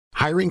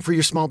Hiring for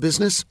your small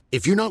business?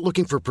 If you're not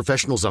looking for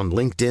professionals on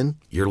LinkedIn,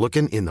 you're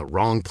looking in the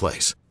wrong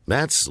place.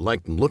 That's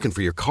like looking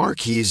for your car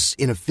keys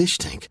in a fish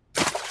tank.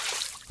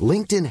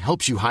 LinkedIn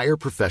helps you hire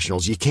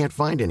professionals you can't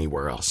find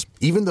anywhere else,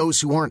 even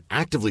those who aren't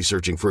actively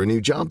searching for a new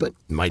job but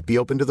might be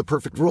open to the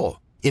perfect role.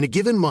 In a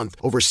given month,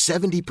 over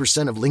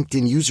 70% of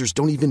LinkedIn users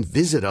don't even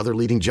visit other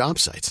leading job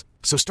sites.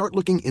 So start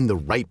looking in the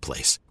right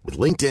place. With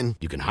LinkedIn,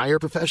 you can hire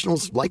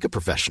professionals like a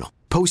professional.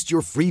 Post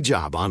your free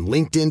job on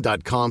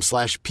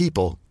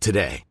linkedin.com/people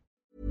today.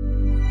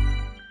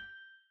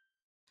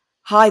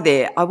 Hi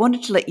there. I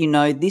wanted to let you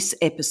know this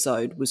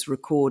episode was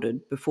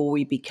recorded before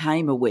we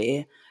became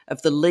aware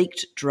of the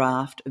leaked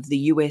draft of the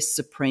US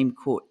Supreme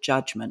Court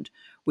judgment,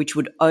 which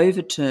would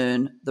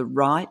overturn the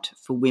right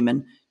for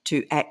women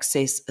to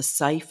access a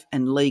safe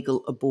and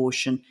legal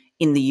abortion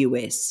in the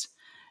US.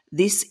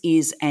 This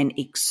is an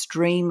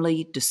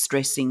extremely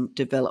distressing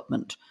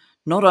development,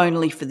 not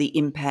only for the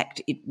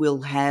impact it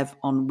will have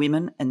on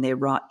women and their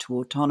right to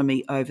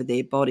autonomy over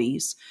their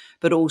bodies,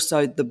 but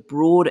also the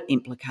broader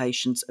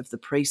implications of the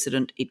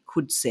precedent it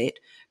could set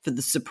for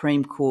the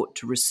Supreme Court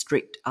to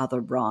restrict other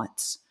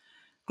rights.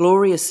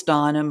 Gloria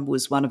Steinem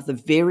was one of the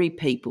very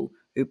people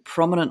who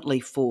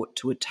prominently fought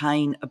to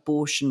attain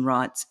abortion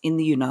rights in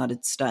the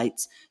United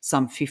States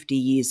some 50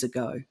 years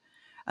ago.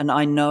 And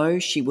I know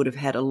she would have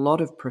had a lot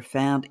of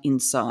profound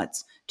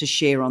insights to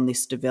share on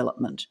this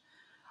development.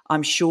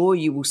 I'm sure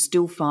you will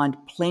still find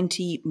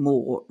plenty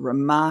more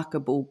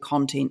remarkable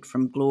content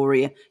from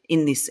Gloria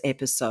in this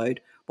episode,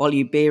 while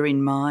you bear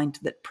in mind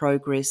that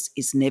progress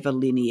is never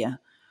linear.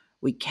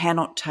 We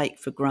cannot take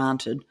for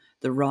granted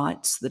the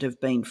rights that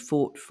have been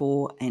fought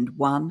for and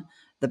won.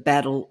 The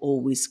battle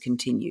always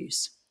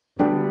continues.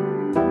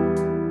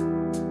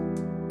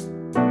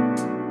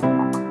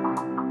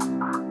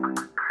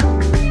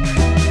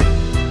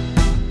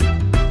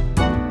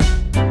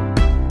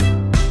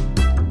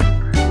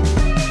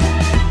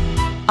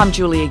 I'm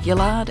Julia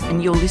Gillard,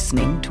 and you're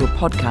listening to a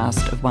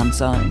podcast of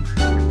one's own.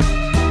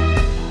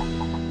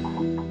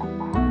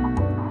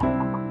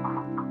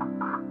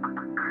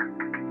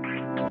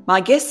 My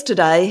guest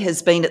today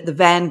has been at the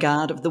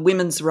vanguard of the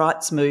women's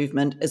rights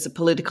movement as a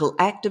political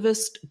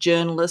activist,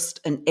 journalist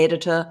and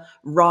editor,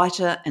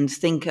 writer and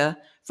thinker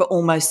for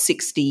almost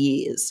 60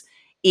 years.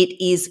 It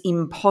is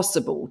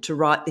impossible to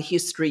write the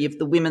history of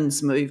the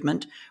women's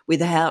movement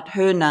without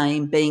her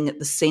name being at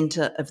the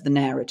centre of the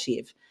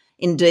narrative.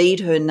 Indeed,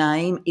 her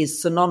name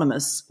is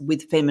synonymous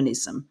with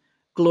feminism.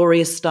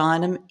 Gloria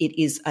Steinem, it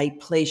is a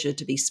pleasure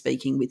to be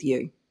speaking with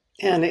you.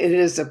 And it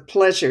is a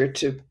pleasure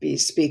to be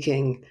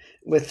speaking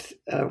with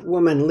a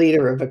woman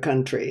leader of a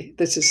country.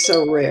 This is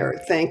so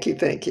rare. Thank you,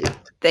 thank you.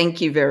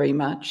 Thank you very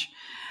much.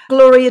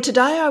 Gloria,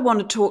 today I want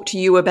to talk to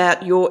you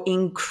about your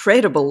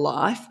incredible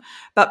life.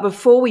 But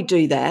before we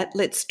do that,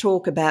 let's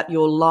talk about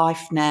your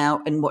life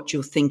now and what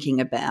you're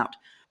thinking about.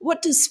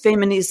 What does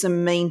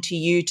feminism mean to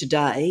you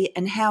today,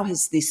 and how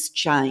has this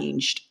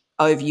changed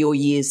over your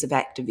years of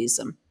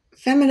activism?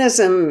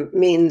 Feminism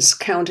means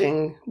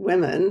counting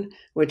women,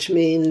 which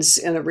means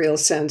in a real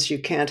sense you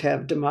can't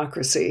have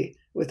democracy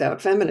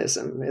without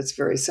feminism. It's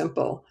very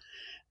simple.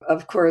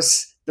 Of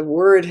course, the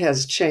word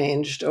has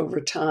changed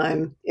over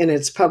time in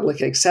its public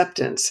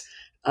acceptance.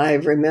 I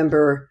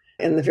remember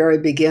in the very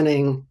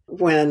beginning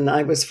when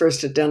I was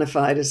first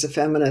identified as a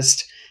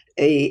feminist,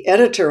 an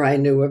editor I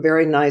knew, a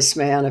very nice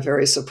man, a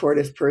very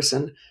supportive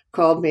person,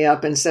 called me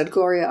up and said,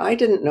 "Gloria, I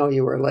didn't know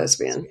you were a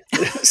lesbian."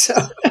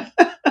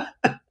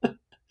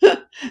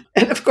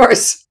 And of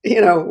course,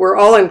 we're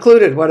all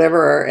included,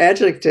 whatever our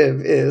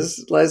adjective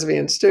is,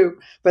 lesbians too.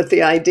 But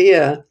the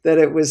idea that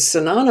it was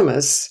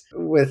synonymous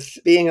with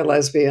being a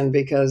lesbian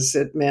because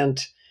it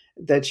meant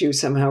that you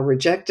somehow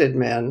rejected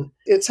men,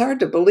 it's hard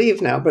to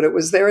believe now, but it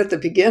was there at the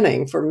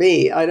beginning for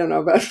me. I don't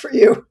know about for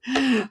you,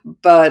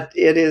 but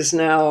it is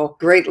now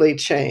greatly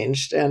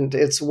changed. And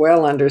it's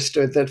well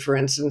understood that, for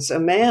instance, a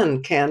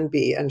man can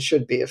be and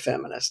should be a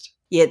feminist.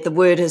 Yeah, the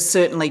word has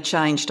certainly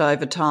changed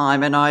over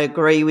time, and I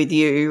agree with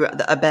you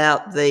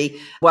about the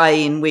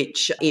way in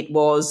which it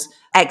was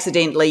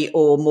accidentally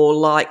or more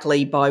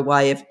likely by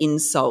way of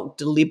insult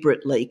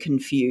deliberately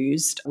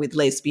confused with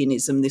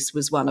lesbianism. This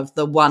was one of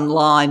the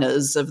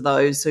one-liners of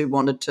those who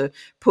wanted to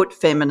put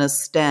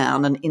feminists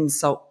down, an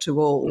insult to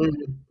all.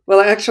 Mm-hmm. Well,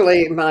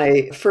 actually,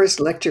 my first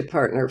lecture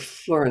partner,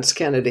 Florence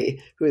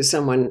Kennedy, who is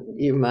someone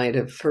you might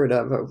have heard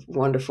of, a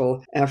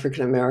wonderful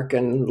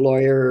African-American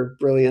lawyer,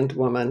 brilliant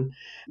woman.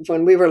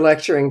 When we were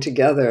lecturing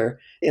together,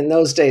 in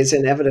those days,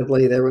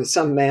 inevitably, there was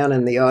some man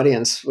in the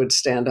audience would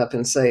stand up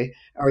and say,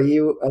 "Are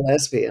you a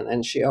lesbian?"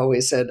 And she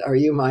always said, "Are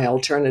you my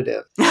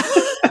alternative?"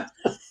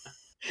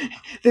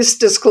 This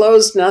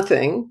disclosed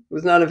nothing, it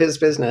was none of his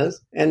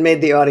business, and made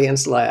the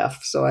audience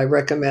laugh. So I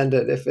recommend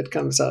it if it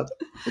comes up.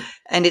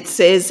 And it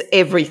says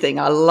everything.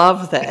 I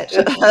love that.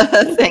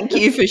 Thank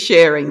you for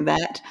sharing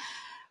that.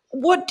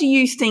 What do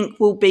you think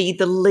will be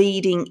the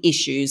leading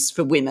issues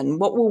for women?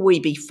 What will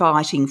we be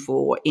fighting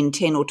for in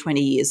 10 or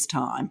 20 years'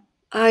 time?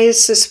 I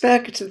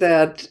suspect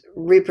that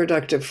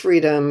reproductive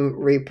freedom,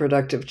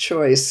 reproductive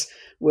choice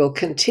will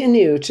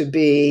continue to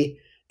be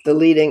the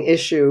leading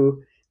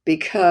issue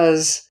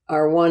because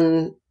our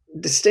one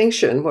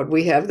distinction, what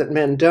we have that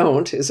men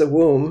don't, is a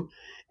womb,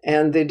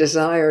 and the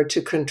desire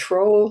to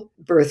control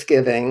birth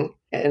giving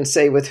and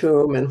say with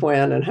whom and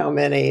when and how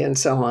many and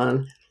so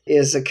on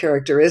is a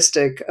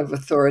characteristic of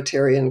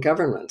authoritarian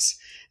governments.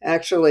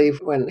 Actually,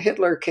 when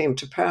Hitler came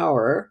to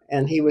power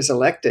and he was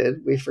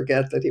elected, we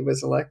forget that he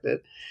was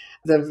elected,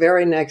 the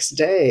very next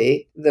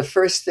day, the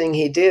first thing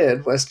he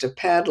did was to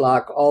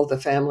padlock all the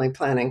family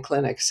planning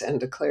clinics and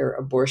declare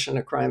abortion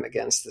a crime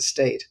against the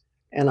state.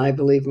 And I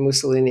believe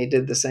Mussolini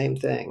did the same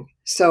thing.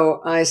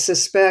 So I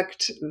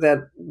suspect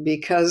that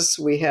because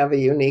we have a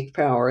unique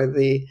power,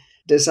 the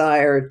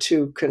desire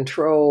to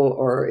control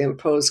or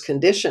impose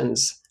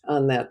conditions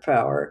on that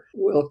power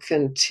will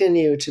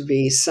continue to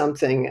be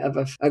something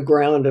of a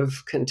ground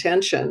of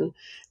contention,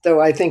 though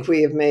I think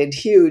we have made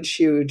huge,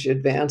 huge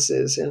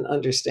advances in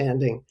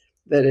understanding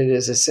that it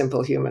is a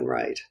simple human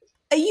right.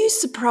 Are you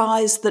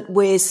surprised that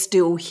we're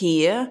still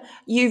here?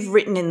 You've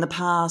written in the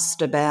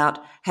past about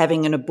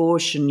having an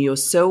abortion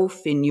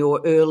yourself in your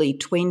early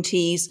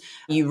 20s.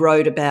 You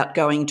wrote about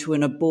going to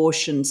an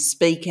abortion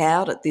speak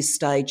out. At this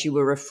stage, you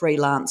were a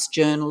freelance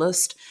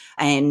journalist,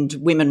 and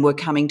women were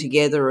coming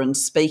together and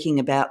speaking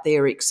about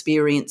their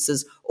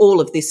experiences, all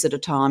of this at a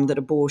time that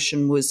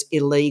abortion was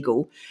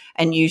illegal.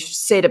 And you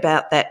said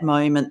about that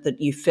moment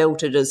that you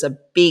felt it as a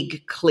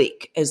big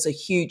click, as a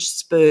huge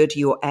spur to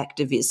your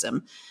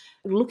activism.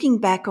 Looking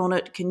back on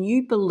it, can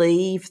you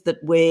believe that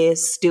we're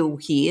still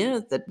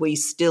here, that we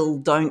still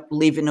don't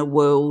live in a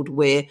world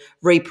where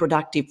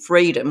reproductive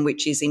freedom,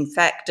 which is in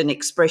fact an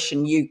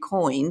expression you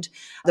coined,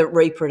 that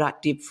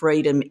reproductive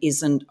freedom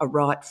isn't a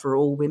right for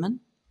all women?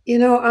 You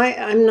know,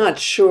 I'm not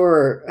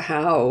sure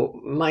how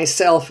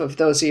myself of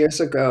those years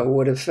ago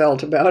would have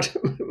felt about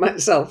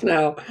myself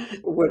now.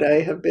 Would I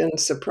have been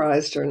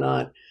surprised or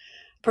not?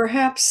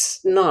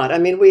 Perhaps not. I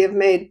mean, we have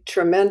made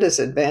tremendous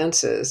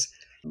advances,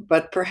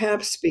 but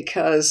perhaps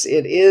because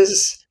it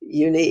is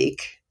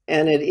unique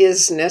and it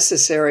is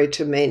necessary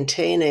to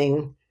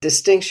maintaining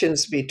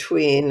distinctions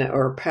between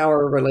or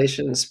power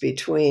relations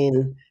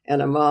between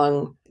and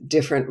among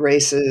different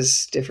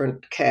races,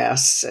 different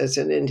castes, as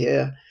in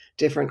India,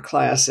 different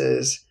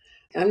classes.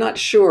 I'm not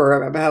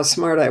sure about how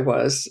smart I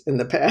was in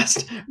the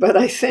past, but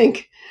I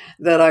think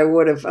that I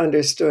would have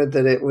understood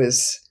that it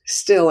was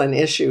still an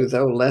issue,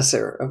 though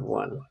lesser of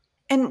one.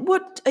 And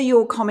what are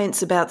your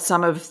comments about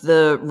some of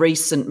the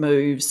recent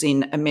moves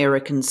in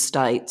American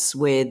states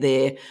where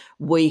they're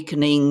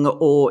weakening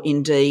or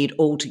indeed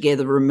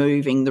altogether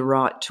removing the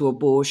right to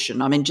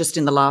abortion? I mean, just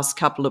in the last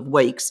couple of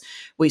weeks,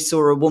 we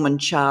saw a woman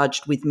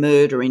charged with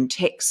murder in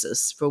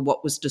Texas for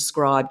what was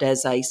described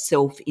as a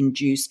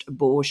self-induced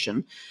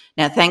abortion.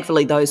 Now,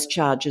 thankfully, those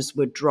charges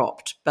were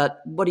dropped.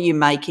 But what are you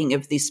making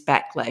of this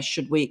backlash?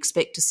 Should we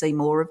expect to see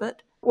more of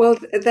it? Well,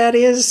 that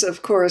is,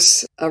 of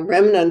course, a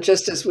remnant,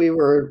 just as we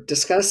were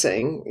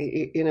discussing,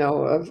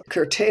 of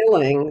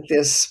curtailing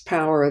this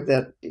power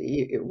that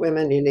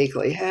women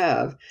uniquely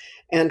have.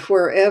 And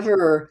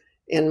wherever,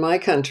 in my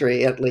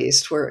country at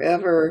least,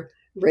 wherever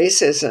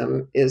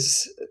racism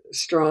is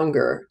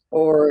stronger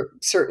or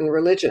certain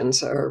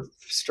religions are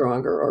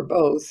stronger or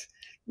both,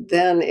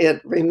 then it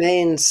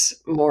remains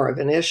more of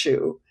an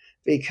issue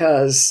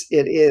because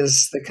it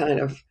is the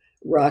kind of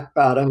rock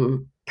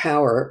bottom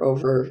power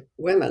over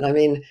women. I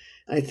mean,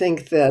 I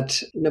think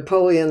that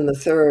Napoleon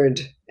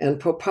III and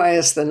Pope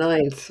Pius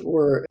IX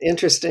were an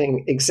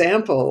interesting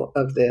example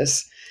of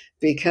this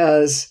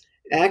because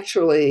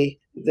actually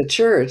the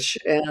church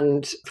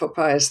and Pope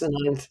Pius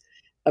IX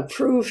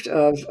approved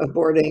of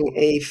aborting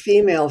a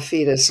female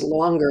fetus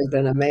longer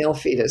than a male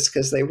fetus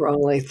because they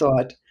wrongly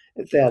thought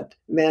that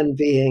men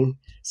being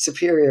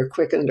superior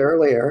quickened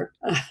earlier.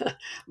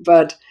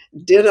 But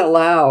did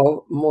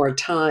allow more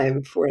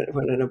time for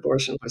when an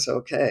abortion was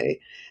okay.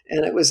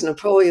 And it was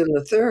Napoleon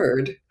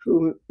III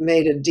who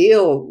made a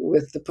deal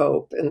with the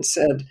Pope and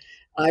said,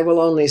 I will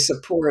only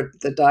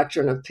support the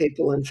doctrine of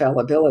papal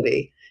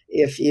infallibility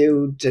if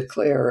you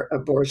declare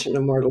abortion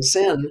a mortal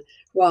sin.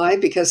 Why?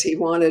 Because he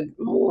wanted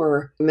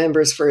more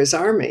members for his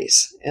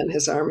armies, and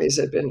his armies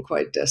had been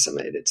quite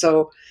decimated.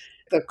 So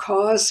the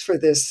cause for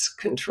this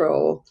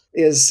control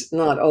is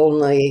not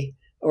only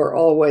or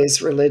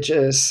always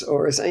religious,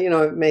 or,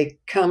 it may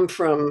come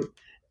from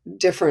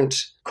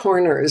different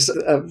corners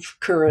of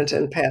current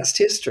and past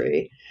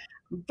history,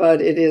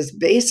 but it is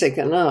basic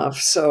enough.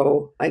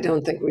 So I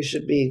don't think we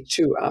should be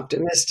too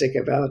optimistic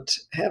about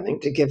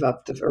having to give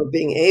up or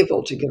being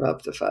able to give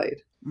up the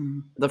fight.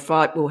 The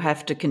fight will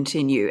have to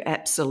continue,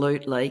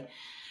 absolutely.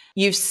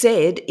 You've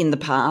said in the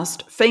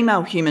past,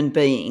 female human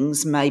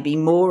beings may be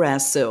more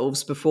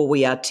ourselves before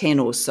we are 10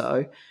 or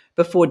so,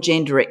 before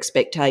gender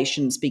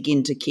expectations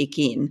begin to kick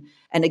in,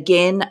 and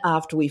again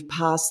after we've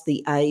passed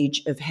the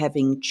age of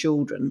having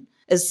children.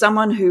 As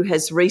someone who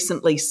has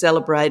recently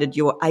celebrated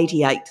your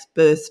 88th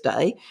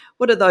birthday,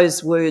 what do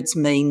those words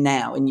mean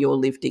now in your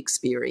lived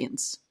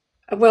experience?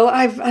 Well,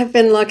 I've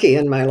been lucky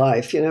in my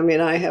life.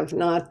 I have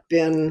not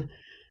been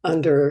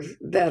under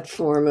that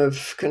form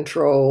of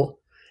control.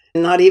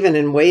 not even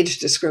in wage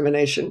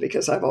discrimination,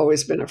 because I've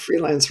always been a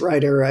freelance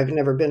writer. I've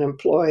never been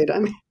employed. I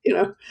mean,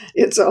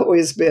 it's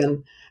always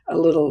been a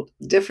little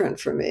different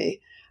for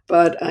me.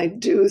 But I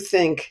do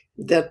think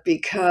that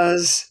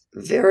because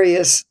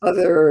various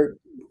other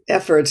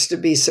efforts to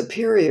be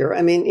superior,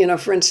 I mean,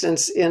 for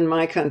instance, in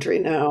my country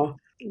now,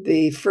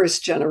 the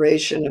first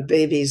generation of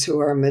babies who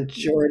are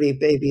majority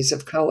babies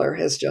of color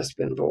has just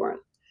been born.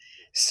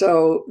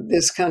 So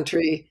this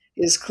country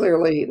is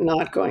clearly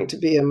not going to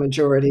be a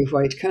majority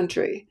white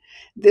country.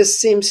 This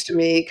seems to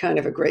me kind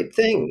of a great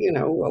thing.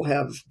 We'll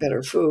have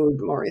better food,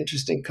 more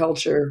interesting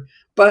culture,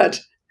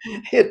 but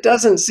it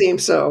doesn't seem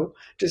so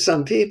to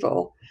some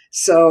people.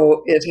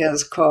 So it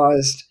has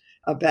caused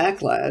a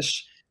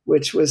backlash,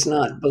 which was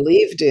not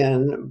believed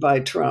in by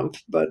Trump,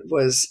 but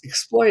was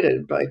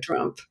exploited by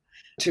Trump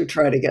to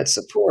try to get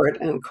support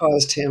and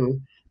caused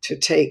him to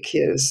take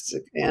his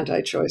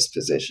anti choice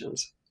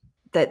positions.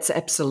 That's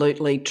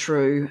absolutely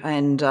true.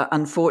 And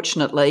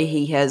unfortunately,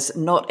 he has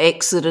not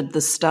exited the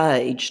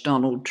stage,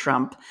 Donald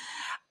Trump.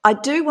 I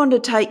do want to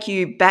take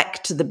you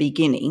back to the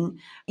beginning.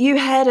 You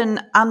had an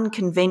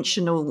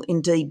unconventional,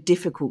 indeed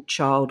difficult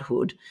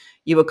childhood.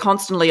 You were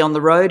constantly on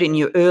the road in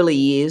your early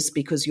years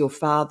because your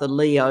father,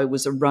 Leo,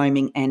 was a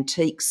roaming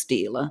antiques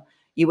dealer.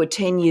 You were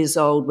 10 years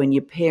old when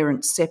your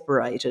parents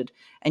separated,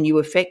 and you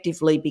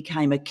effectively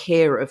became a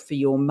carer for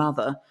your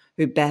mother,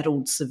 who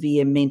battled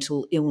severe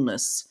mental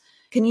illness.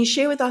 Can you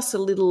share with us a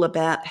little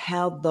about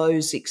how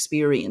those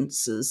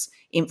experiences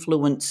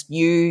influenced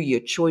you, your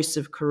choice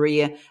of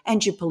career,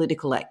 and your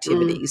political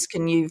activities?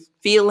 Can you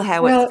feel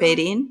how it Well, fed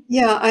in?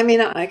 yeah, I mean,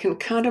 I can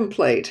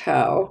contemplate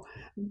how,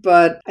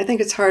 but I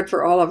think it's hard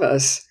for all of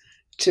us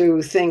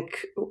to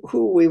think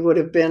who we would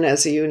have been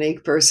as a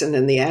unique person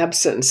in the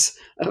absence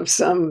of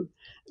some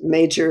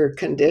major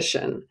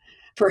condition.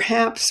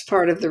 Perhaps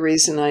part of the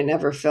reason I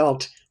never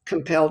felt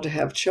compelled to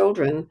have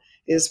children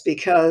is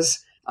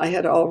because I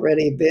had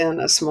already been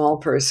a small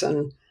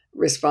person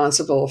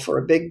responsible for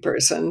a big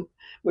person,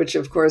 which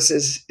of course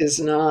is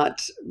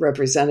not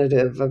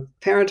representative of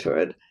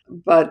parenthood,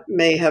 but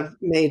may have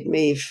made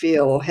me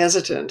feel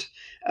hesitant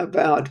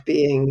about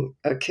being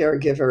a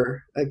caregiver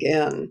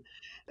again.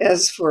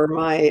 As for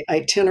my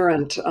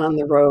itinerant on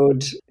the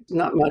road,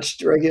 not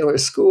much regular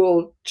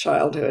school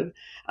childhood,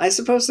 I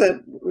suppose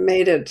that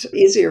made it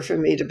easier for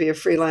me to be a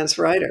freelance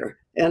writer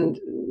and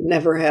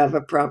never have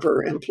a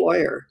proper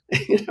employer.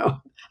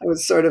 I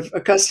was sort of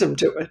accustomed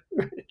to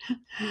it.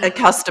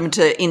 Accustomed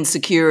to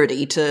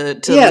insecurity,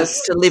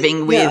 Yes, to living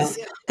yeah. with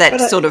that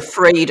But sort of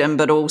freedom,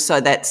 but also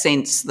that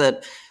sense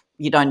that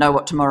you don't know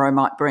what tomorrow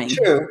might bring.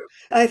 true.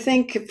 I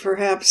think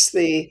perhaps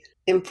the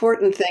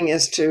important thing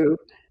is to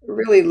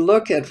really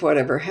look at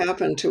whatever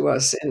happened to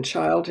us in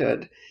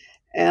childhood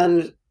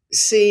and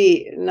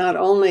see not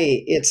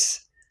only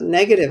its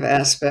negative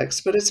aspects,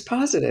 but its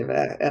positive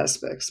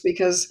aspects,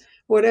 because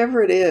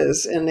whatever it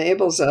is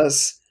enables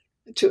us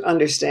to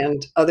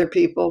understand other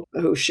people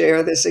who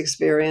share this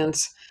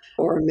experience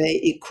or may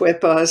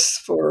equip us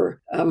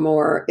for a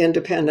more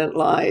independent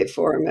life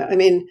I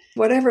mean,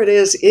 whatever it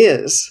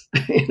is,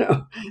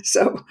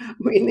 so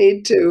we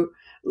need to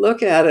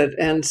look at it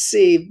and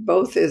see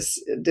both its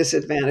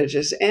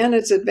disadvantages and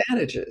its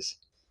advantages.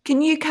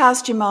 Can you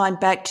cast your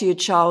mind back to your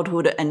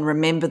childhood and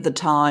remember the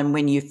time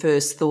when you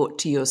first thought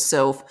to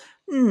yourself,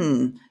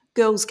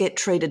 girls get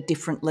treated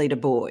differently to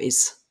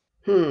boys?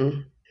 Hmm.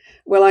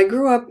 Well, I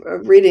grew up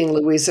reading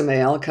Louisa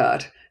May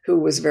Alcott, who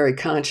was very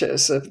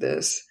conscious of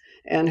this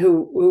and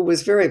who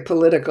was very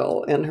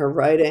political in her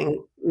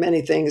writing,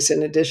 many things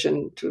in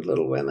addition to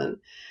Little Women.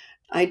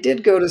 I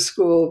did go to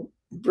school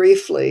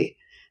briefly,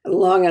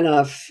 long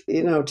enough,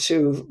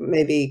 to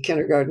maybe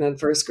kindergarten and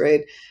first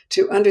grade,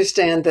 to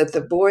understand that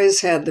the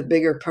boys had the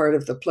bigger part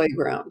of the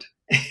playground.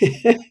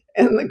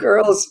 And the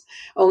girls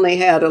only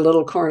had a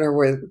little corner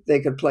where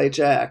they could play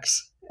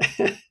jacks.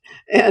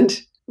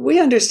 And we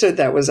understood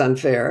that was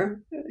unfair.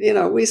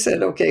 We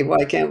said, okay,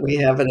 why can't we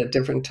have it at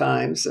different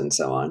times and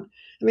so on?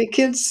 I mean,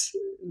 kids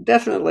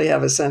definitely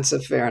have a sense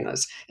of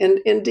fairness. And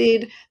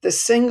indeed, the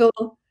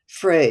single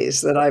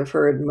phrase that I've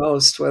heard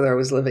most, whether I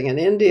was living in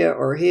India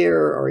or here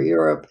or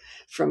Europe,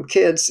 from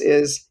kids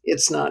is,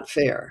 it's not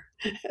fair,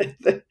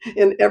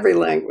 in every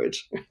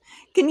language.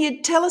 Can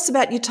you tell us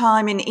about your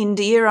time in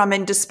India? I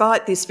mean,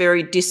 despite this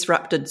very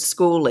disrupted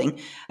schooling,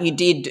 you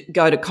did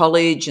go to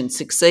college and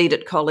succeed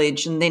at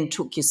college and then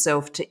took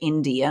yourself to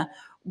India.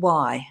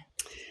 Why?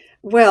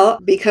 Well,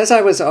 because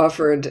I was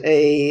offered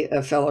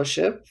a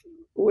fellowship,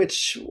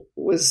 which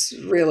was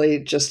really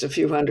just a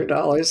few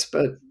 $100s,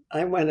 but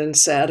I went and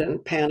sat in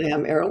Pan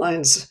Am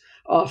Airlines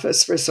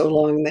office for so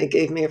long, they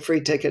gave me a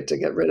free ticket to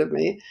get rid of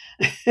me.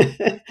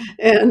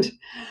 And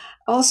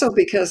also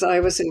because I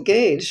was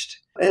engaged,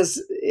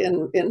 as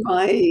in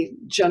my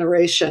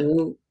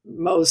generation,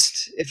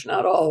 most, if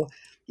not all,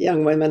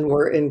 young women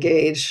were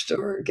engaged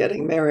or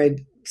getting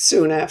married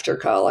soon after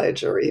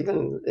college or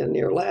even in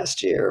your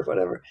last year or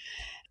whatever.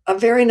 A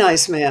very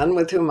nice man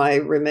with whom I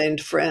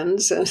remained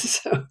friends, and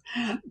so,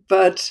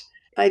 but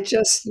I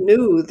just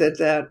knew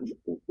that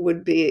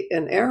would be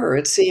an error.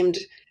 It seemed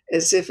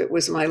as if it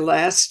was my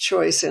last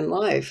choice in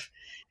life.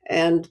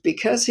 And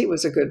because he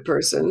was a good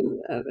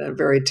person, a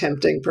very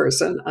tempting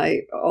person,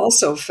 I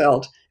also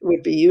felt it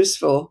would be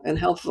useful and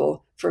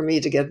helpful for me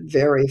to get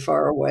very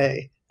far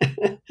away.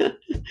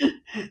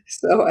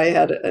 So I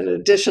had an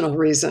additional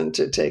reason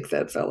to take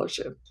that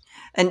fellowship.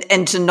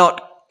 And to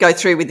not go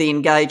through with the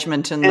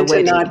engagement and the And to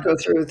wedding. not go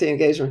through with the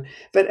engagement.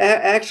 But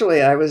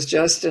actually, I was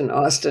just in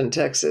Austin,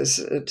 Texas,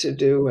 to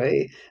do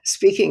a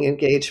speaking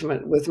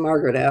engagement with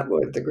Margaret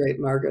Atwood, the great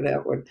Margaret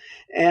Atwood.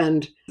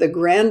 And the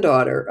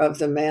granddaughter of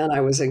the man I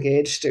was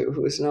engaged to,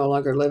 who is no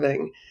longer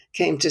living,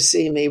 came to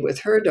see me with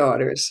her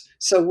daughters.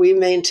 So we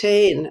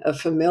maintain a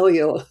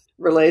familial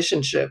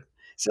relationship.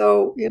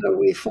 So,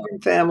 we form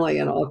family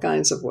in all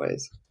kinds of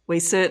ways. We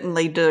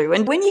certainly do.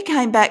 And when you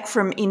came back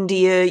from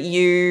India,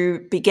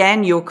 you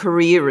began your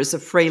career as a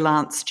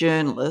freelance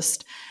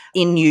journalist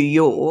in New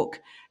York.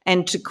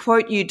 And to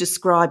quote you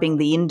describing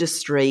the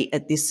industry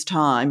at this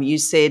time, you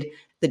said,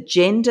 "The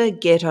gender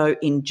ghetto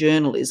in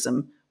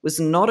journalism was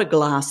not a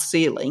glass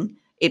ceiling,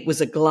 it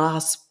was a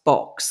glass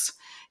box."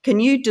 Can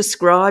you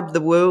describe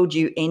the world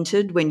you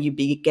entered when you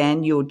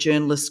began your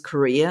journalist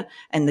career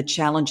and the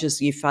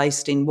challenges you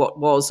faced in what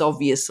was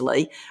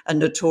obviously a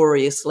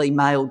notoriously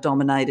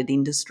male-dominated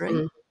industry?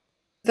 Mm.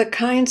 The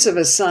kinds of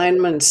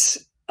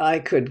assignments I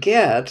could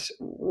get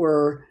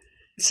were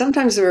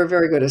sometimes they were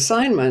very good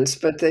assignments,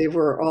 but they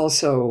were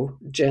also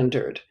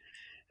gendered.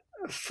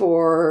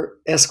 For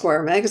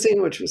Esquire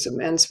magazine, which was a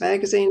men's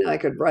magazine, I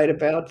could write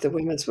about the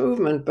women's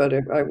movement, but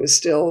if I was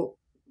still,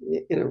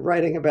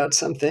 writing about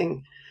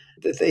something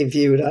that they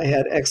viewed I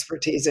had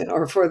expertise in.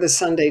 Or for the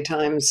Sunday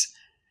Times,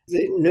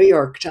 the New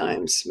York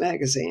Times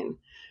magazine,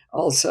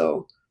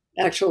 also.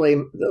 Actually,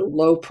 the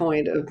low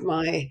point of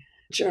my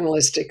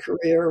journalistic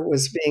career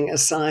was being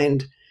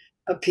assigned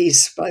a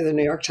piece by the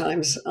New York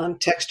Times on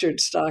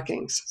textured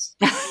stockings,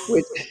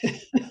 which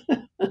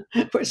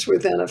which were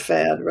then a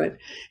fad, right?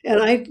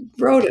 And I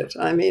wrote it.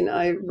 I mean,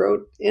 I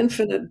wrote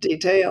infinite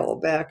detail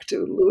back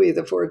to Louis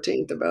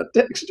XIV about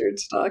textured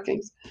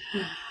stockings.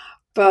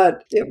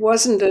 But it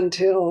wasn't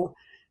until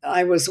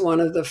I was one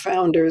of the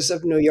founders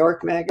of New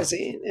York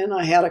Magazine and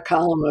I had a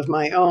column of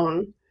my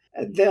own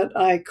that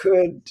I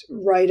could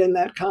write in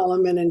that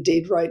column and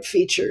indeed write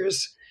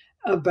features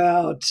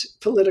about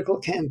political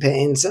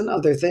campaigns and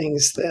other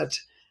things that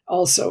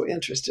also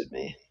interested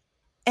me.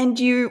 And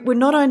you were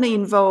not only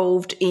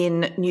involved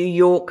in New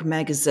York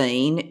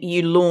Magazine,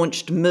 you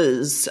launched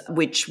Ms.,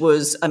 which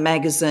was a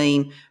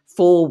magazine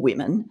for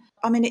women.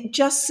 I mean, it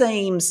just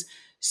seems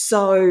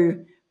so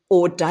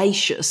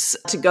audacious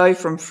to go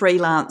from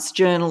freelance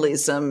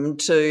journalism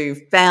to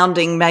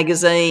founding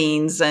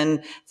magazines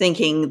and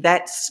thinking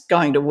that's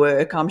going to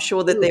work. I'm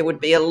sure that there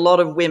would be a lot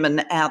of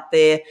women out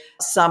there,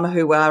 some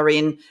who are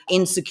in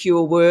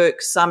insecure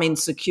work, some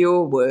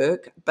insecure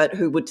work, but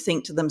who would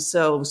think to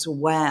themselves,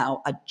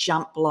 wow, a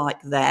jump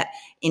like that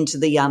into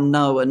the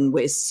unknown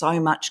where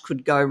so much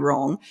could go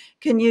wrong.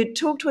 Can you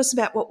talk to us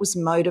about what was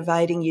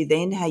motivating you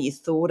then, how you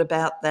thought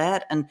about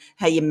that and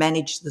how you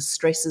managed the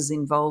stresses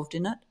involved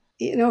in it?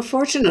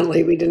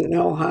 Fortunately, we didn't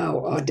know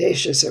how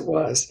audacious it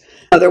was.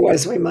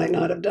 Otherwise, we might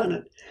not have done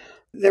it.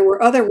 There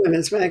were other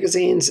women's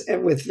magazines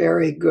with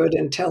very good,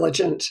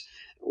 intelligent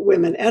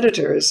women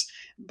editors,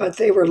 but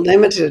they were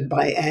limited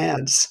by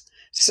ads.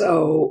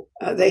 So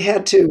they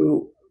had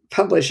to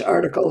publish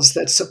articles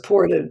that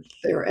supported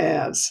their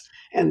ads,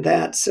 and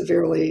that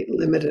severely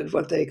limited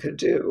what they could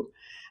do.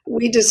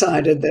 We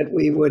decided that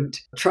we would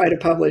try to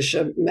publish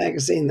a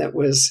magazine that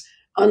was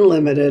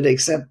unlimited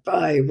except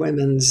by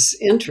women's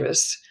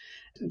interests.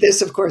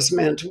 This, of course,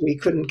 meant we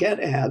couldn't get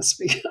ads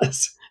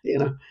because,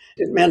 it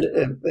meant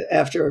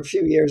after a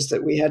few years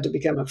that we had to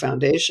become a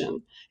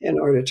foundation in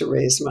order to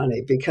raise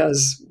money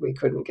because we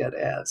couldn't get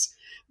ads.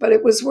 But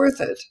it was worth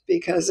it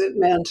because it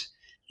meant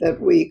that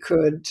we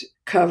could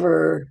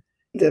cover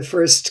the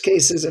first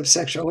cases of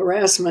sexual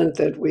harassment,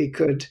 that we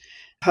could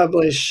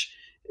publish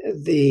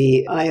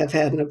the I Have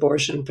Had an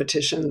Abortion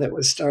petition that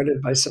was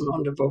started by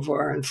Simone de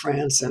Beauvoir in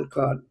France and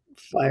caught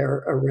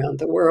fire around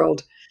the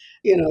world,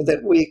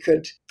 that we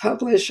could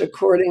publish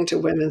according to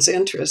women's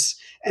interests.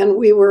 And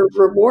we were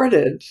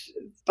rewarded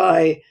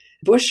by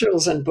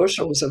bushels and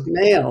bushels of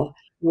mail,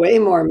 way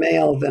more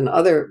mail than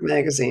other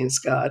magazines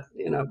got,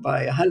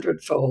 by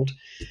 100-fold,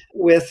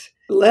 with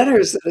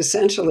letters that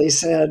essentially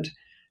said,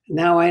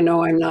 "Now I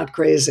know I'm not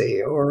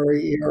crazy," or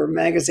 "Your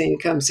magazine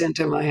comes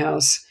into my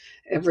house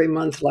every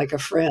month like a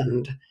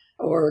friend,"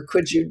 or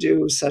 "Could you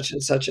do such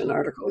and such an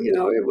article?"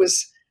 It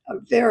was a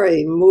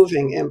very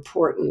moving,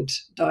 important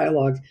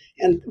dialogue.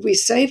 And we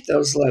saved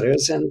those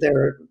letters, and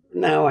they're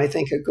now, I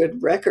think, a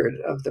good record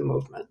of the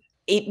movement.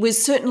 It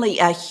was certainly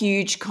a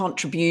huge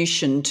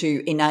contribution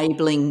to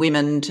enabling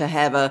women to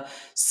have a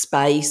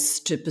space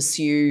to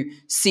pursue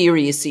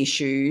serious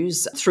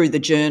issues through the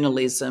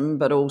journalism,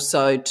 but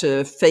also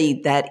to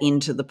feed that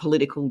into the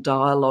political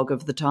dialogue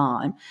of the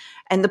time.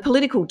 And the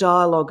political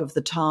dialogue of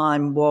the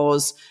time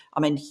was,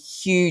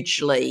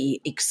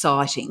 hugely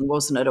exciting,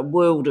 wasn't it? A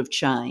world of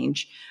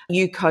change.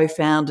 You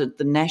co-founded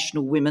the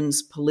National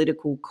Women's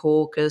Political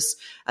Caucus,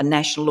 a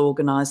national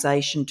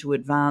organisation to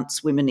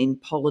advance women in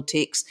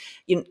politics.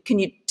 Can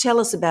you tell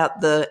us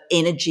about the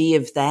energy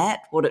of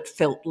that, what it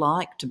felt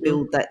like to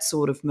build that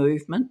sort of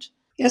movement?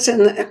 Yes,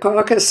 and the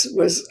caucus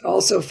was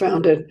also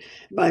founded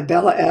by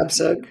Bella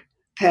Abzug,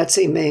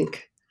 Patsy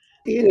Mink.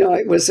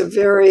 It was a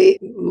very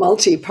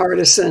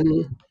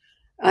multi-partisan.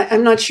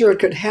 I'm not sure it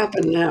could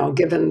happen now,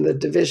 given the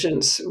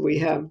divisions we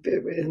have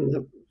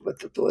with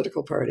the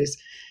political parties.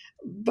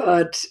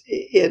 But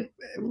it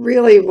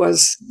really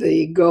was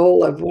the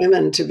goal of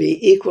women to be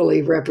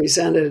equally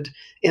represented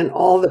in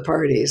all the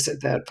parties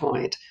at that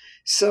point.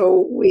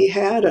 So we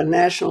had a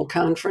national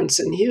conference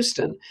in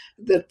Houston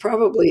that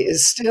probably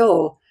is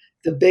still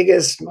the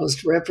biggest,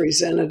 most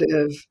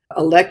representative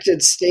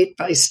elected state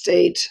by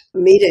state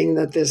meeting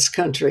that this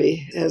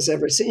country has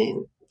ever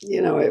seen.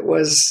 It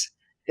was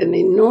an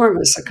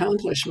enormous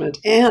accomplishment,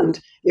 and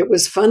it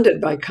was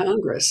funded by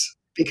Congress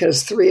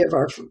because three of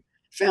our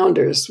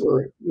founders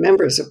were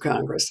members of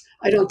Congress.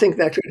 I don't think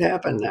that could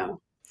happen now.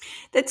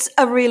 That's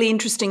a really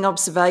interesting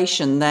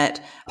observation,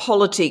 that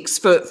politics,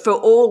 for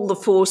all the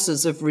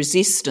forces of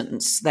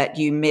resistance that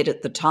you met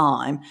at the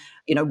time,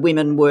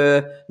 women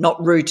were not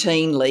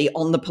routinely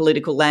on the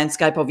political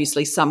landscape.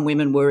 Obviously, some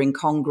women were in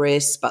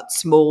Congress, but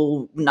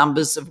small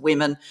numbers of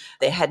women.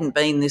 There hadn't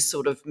been this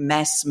sort of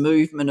mass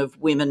movement of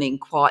women in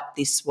quite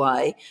this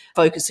way,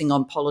 focusing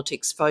on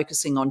politics,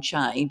 focusing on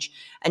change.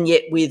 And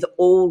yet with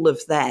all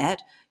of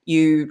that,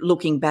 you,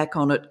 looking back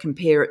on it,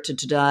 compare it to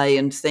today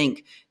and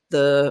think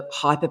the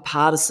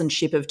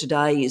hyper-partisanship of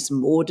today is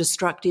more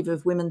destructive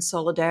of women's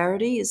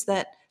solidarity. Is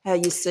that how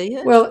you see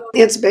it? Well,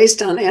 it's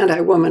based on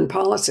anti-woman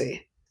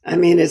policy.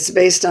 It's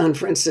based on,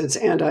 for instance,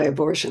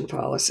 anti-abortion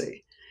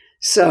policy.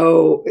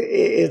 So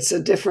it's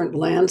a different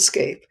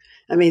landscape.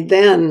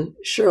 Then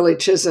Shirley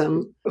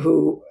Chisholm,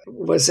 who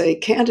was a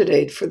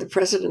candidate for the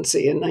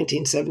presidency in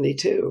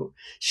 1972,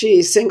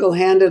 she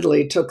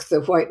single-handedly took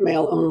the white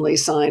male-only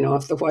sign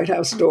off the White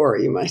House door,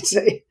 you might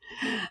say.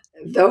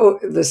 Though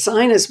the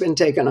sign has been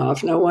taken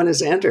off, no one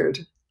has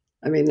entered.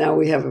 Now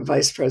we have a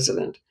vice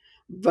president.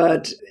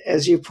 But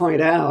as you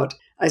point out,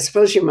 I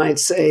suppose you might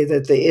say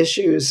that the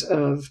issues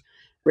of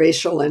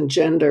racial and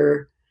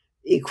gender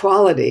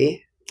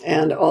equality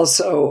and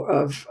also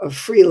of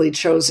freely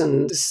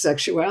chosen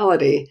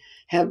sexuality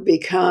have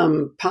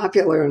become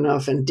popular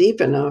enough and deep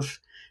enough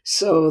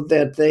so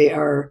that they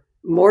are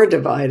more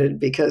divided,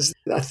 because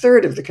a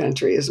third of the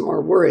country is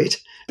more worried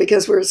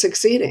because we're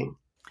succeeding.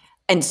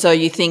 And so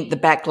you think the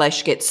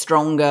backlash gets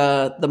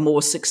stronger the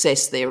more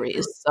success there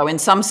is. So in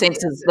some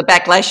senses, the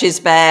backlash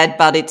is bad,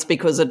 but it's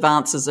because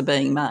advances are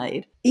being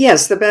made.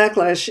 Yes, the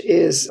backlash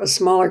is a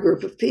smaller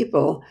group of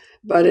people,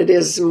 but it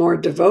is more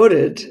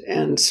devoted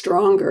and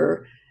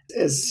stronger,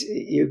 as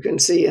you can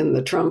see in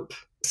the Trump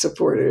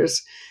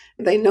supporters.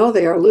 They know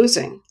they are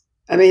losing.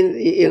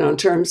 In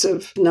terms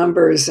of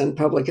numbers and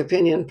public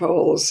opinion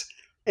polls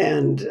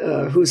and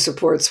who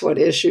supports what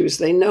issues,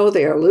 they know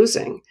they are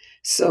losing.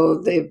 So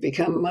they've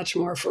become much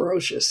more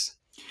ferocious.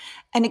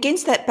 And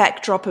against that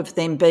backdrop of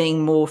them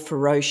being more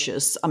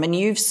ferocious,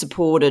 you've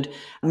supported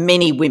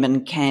many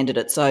women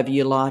candidates over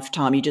your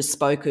lifetime. You just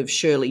spoke of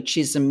Shirley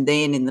Chisholm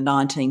then in the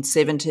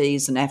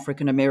 1970s, an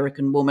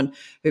African-American woman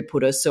who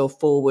put herself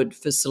forward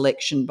for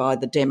selection by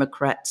the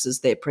Democrats as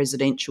their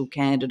presidential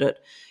candidate.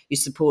 You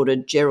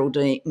supported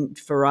Geraldine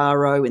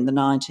Ferraro in the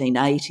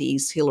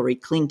 1980s, Hillary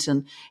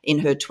Clinton in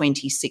her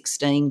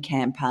 2016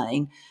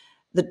 campaign.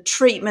 The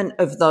treatment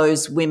of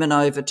those women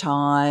over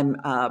time,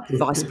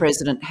 Vice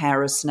President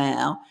Harris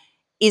now,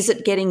 is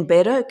it getting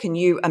better? Can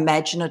you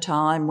imagine a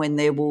time when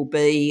there will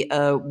be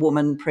a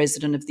woman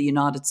president of the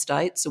United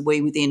States? Are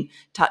we within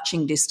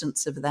touching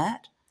distance of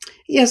that?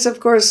 Yes, of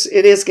course,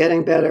 it is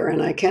getting better,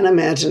 and I can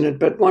imagine it.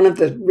 But one of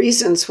the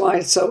reasons why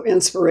it's so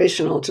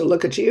inspirational to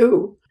look at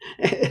you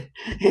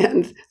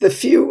and the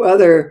few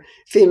other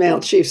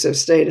female chiefs of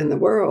state in the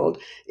world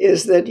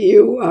is that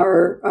you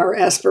are our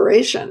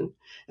aspiration.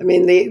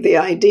 The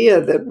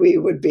idea that we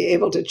would be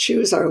able to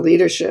choose our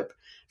leadership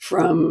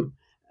from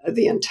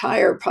the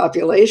entire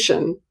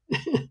population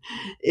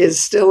is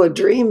still a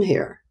dream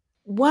here.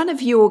 One of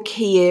your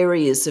key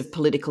areas of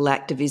political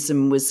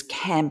activism was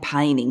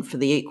campaigning for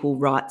the Equal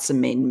Rights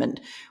Amendment,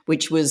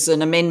 which was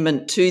an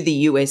amendment to the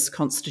US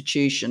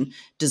Constitution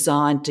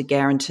designed to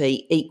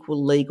guarantee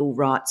equal legal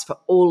rights for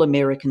all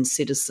American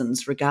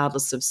citizens,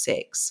 regardless of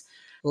sex.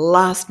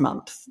 Last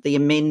month, the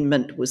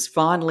amendment was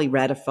finally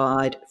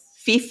ratified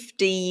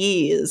 50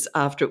 years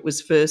after it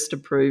was first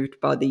approved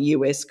by the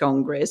US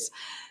Congress.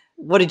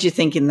 What did you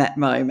think in that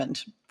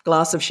moment?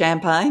 Glass of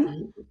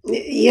champagne?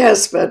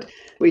 Yes, but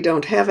we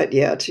don't have it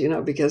yet,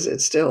 because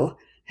it still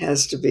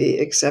has to be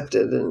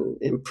accepted and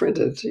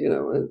imprinted,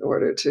 in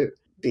order to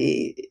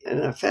be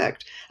in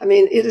effect.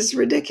 It is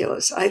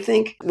ridiculous. I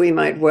think we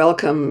might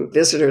welcome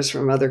visitors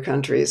from other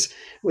countries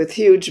with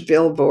huge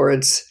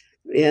billboards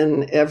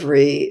in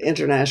every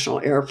international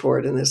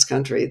airport in this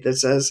country that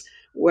says,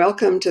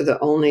 welcome to the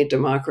only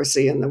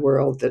democracy in the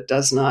world that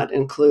does not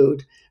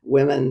include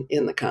women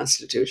in the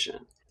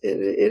Constitution.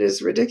 It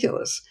is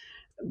ridiculous.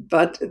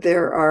 But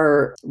there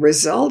are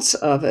results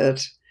of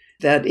it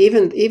that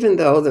even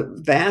though the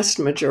vast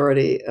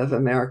majority of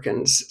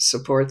Americans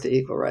support the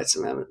Equal Rights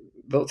Amendment,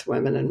 both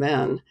women and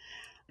men,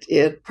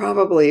 it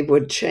probably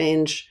would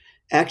change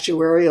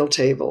actuarial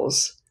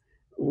tables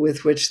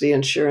with which the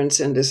insurance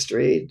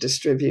industry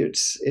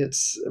distributes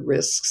its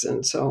risks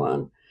and so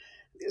on.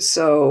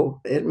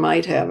 So it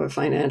might have a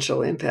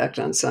financial impact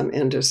on some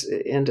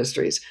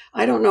industries.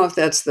 I don't know if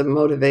that's the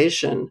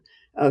motivation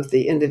of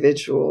the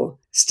individual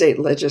state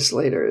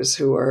legislators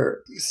who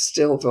are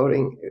still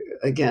voting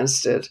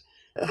against it,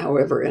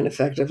 however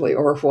ineffectively,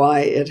 or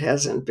why it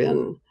hasn't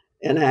been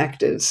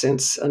enacted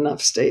since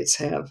enough states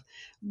have.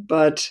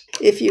 But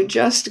if you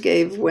just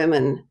gave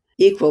women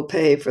equal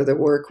pay for the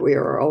work we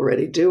are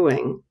already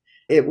doing,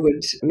 it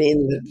would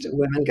mean that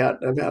women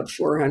got about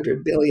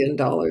 $400 billion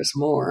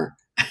more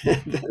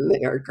than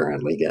they are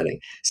currently getting.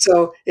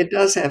 So it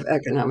does have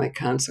economic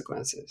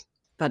consequences.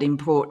 But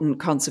important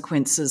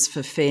consequences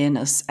for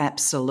fairness,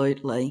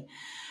 absolutely.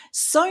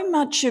 So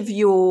much of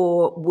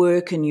your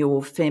work and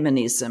your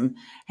feminism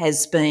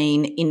has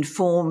been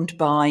informed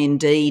by,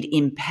 indeed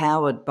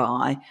empowered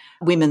by,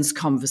 women's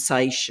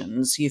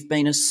conversations. You've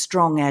been a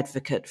strong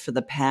advocate for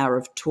the power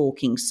of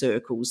talking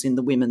circles in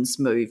the women's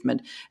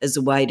movement as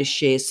a way to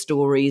share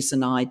stories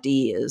and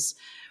ideas.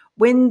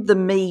 When the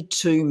Me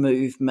Too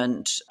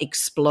movement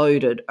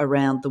exploded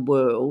around the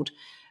world,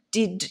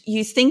 did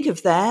you think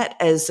of that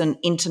as an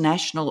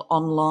international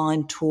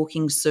online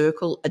talking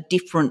circle, a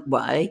different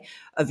way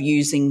of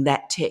using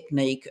that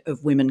technique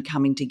of women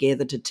coming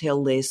together to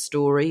tell their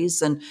stories?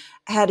 And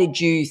how did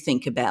you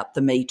think about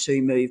the Me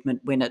Too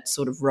movement when it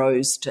sort of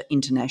rose to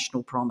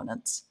international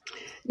prominence?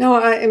 No,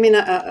 I mean,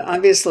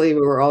 obviously,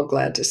 we were all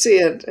glad to see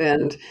it.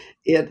 And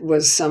it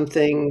was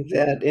something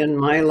that in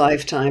my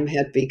lifetime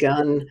had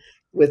begun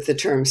with the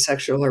term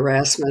sexual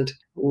harassment,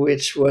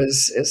 which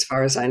was, as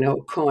far as I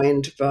know,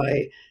 coined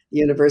by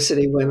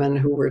university women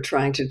who were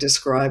trying to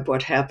describe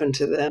what happened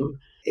to them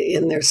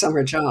in their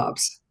summer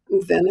jobs.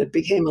 Then it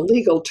became a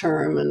legal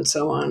term and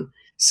so on.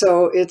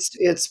 So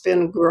it's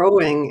been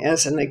growing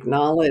as an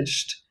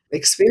acknowledged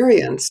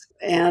experience,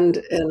 and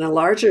in a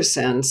larger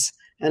sense,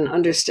 an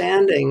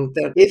understanding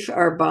that if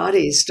our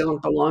bodies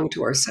don't belong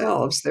to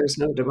ourselves, there's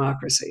no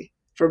democracy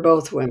for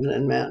both women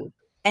and men.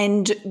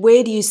 And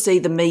where do you see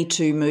the Me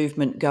Too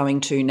movement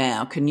going to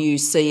now? Can you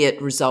see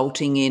it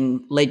resulting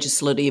in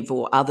legislative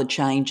or other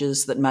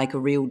changes that make a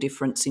real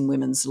difference in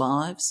women's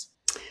lives?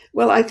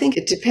 Well, I think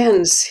it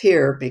depends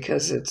here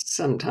because it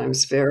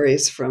sometimes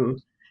varies from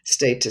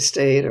state to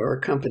state or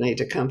company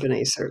to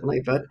company, certainly.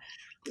 But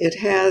it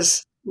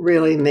has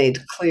really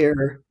made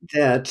clear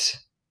that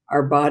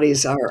our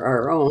bodies are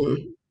our own,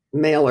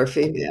 male or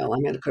female. I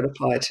mean, it could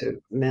apply to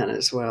men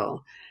as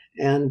well.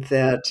 And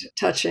that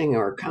touching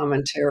or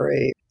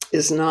commentary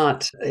is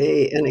not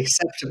an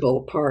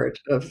acceptable part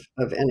of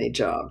any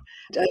job.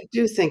 I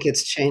do think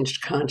it's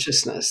changed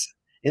consciousness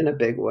in a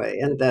big way,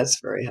 and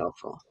that's very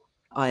helpful.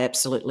 I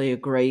absolutely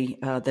agree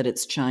that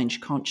it's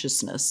changed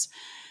consciousness.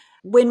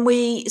 When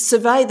we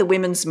survey the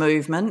women's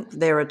movement,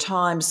 there are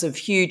times of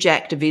huge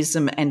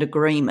activism and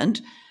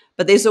agreement,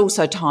 but there's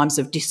also times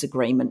of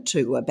disagreement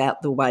too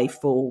about the way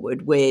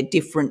forward, where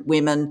different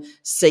women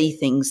see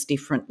things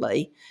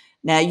differently.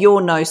 Now, you're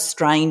no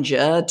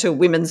stranger to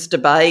women's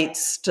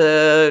debates,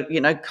 to,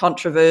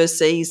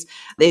 controversies.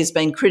 There's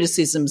been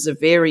criticisms of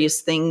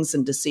various things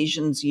and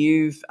decisions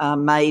you've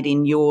made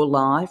in your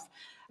life.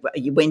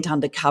 You went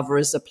undercover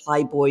as a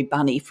Playboy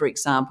bunny, for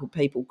example.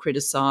 People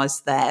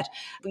criticised that.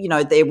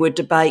 There were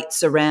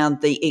debates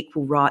around the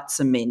Equal Rights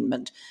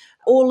Amendment.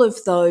 All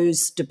of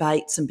those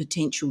debates and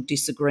potential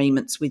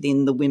disagreements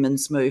within the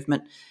women's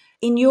movement.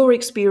 In your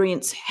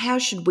experience, how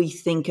should we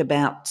think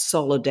about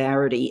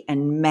solidarity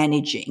and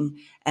managing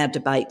our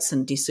debates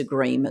and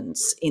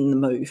disagreements in the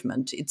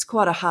movement? It's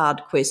quite a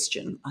hard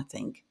question, I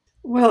think.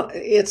 Well,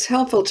 it's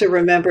helpful to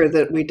remember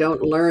that we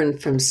don't learn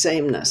from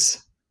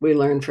sameness, we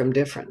learn from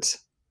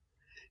difference.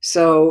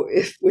 So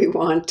if we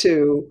want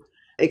to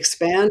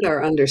expand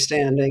our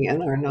understanding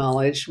and our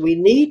knowledge, we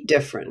need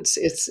difference.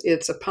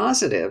 It's a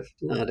positive,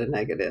 not a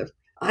negative.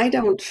 I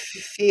don't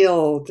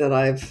feel that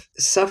I've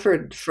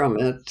suffered from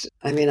it.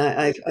 I mean,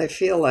 I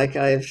feel like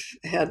I've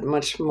had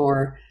much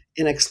more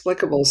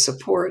inexplicable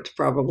support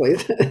probably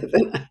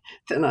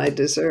than I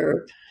deserve.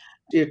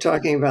 You're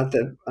talking about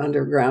the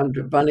underground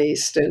bunny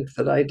stint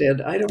that I did.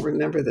 I don't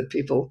remember that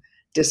people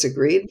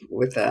disagreed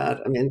with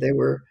that. I mean, they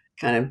were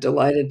kind of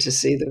delighted to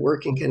see the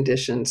working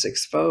conditions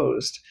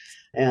exposed.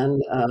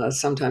 And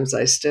sometimes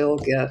I still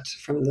get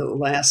from the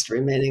last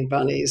remaining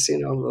bunnies,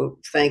 little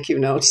thank you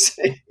notes,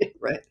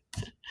 right?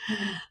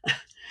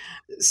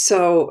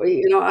 So,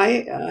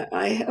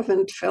 I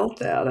haven't felt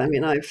that. I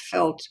mean, I've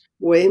felt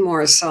way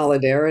more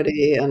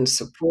solidarity and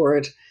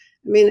support.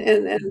 I mean,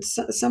 and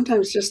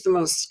sometimes just the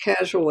most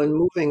casual and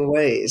moving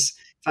ways.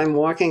 If I'm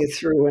walking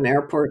through an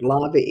airport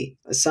lobby,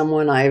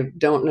 someone I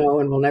don't know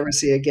and will never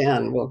see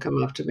again will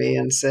come up to me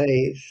and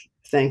say,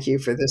 thank you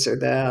for this or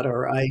that,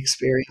 or I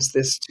experienced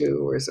this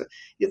too, or so.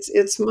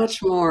 It's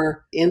much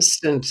more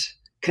instant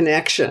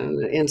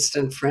connection,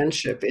 instant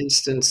friendship,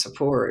 instant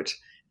support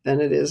than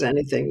it is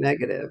anything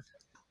negative.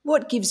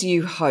 What gives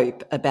you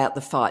hope about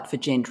the fight for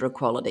gender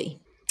equality?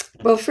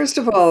 Well, first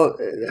of all,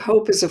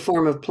 hope is a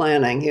form of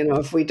planning.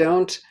 If we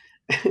don't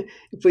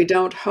if we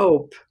don't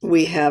hope,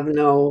 we have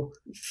no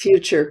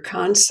future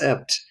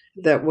concept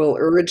that will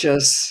urge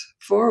us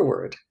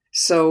forward.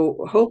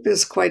 So hope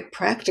is quite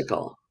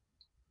practical.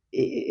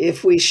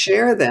 If we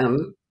share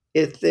them,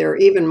 they're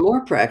even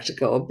more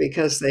practical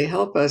because they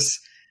help us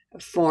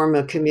form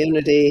a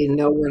community,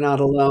 know we're not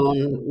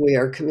alone. We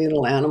are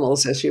communal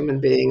animals as human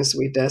beings.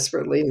 We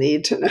desperately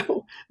need to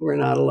know we're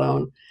not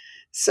alone.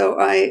 So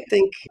I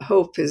think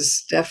hope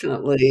is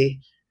definitely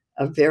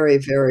a very,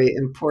 very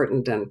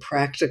important and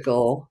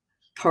practical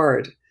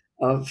part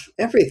of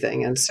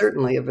everything, and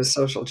certainly of a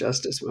social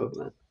justice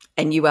movement.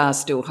 And you are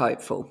still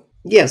hopeful?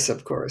 Yes,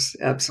 of course.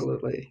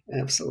 Absolutely.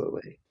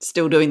 Absolutely.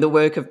 Still doing the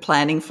work of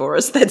planning for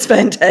us. That's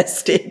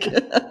fantastic.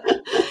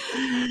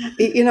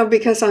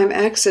 Because I'm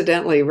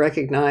accidentally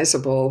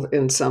recognizable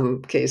in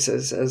some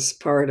cases as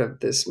part of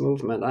this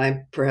movement,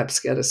 I perhaps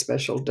get a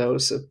special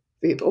dose of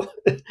people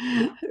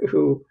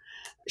who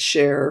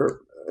share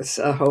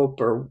a hope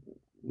or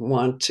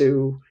want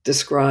to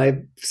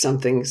describe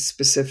something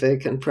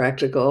specific and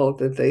practical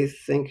that they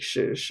think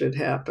should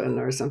happen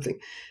or something.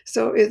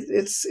 So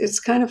it's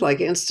kind of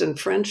like instant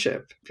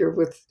friendship. You're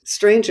with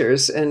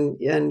strangers and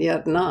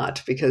yet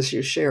not, because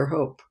you share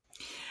hope.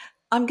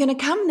 I'm going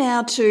to come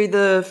now to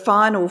the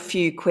final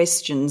few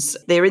questions.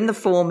 They're in the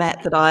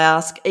format that I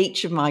ask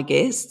each of my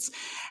guests.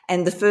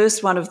 And the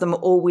first one of them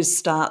always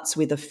starts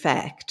with a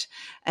fact.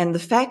 And the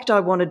fact I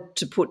wanted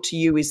to put to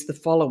you is the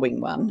following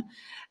one.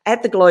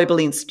 At the Global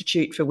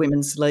Institute for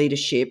Women's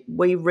Leadership,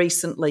 we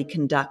recently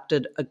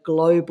conducted a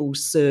global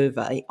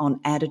survey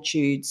on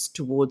attitudes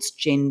towards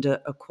gender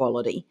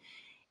equality.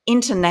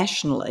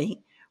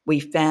 Internationally, we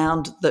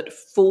found that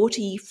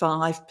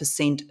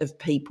 45% of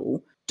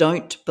people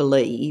don't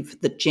believe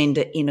that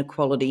gender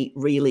inequality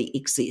really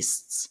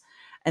exists,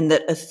 and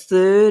that a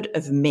third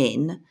of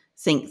men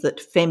think that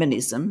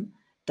feminism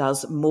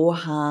does more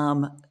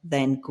harm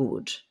than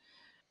good.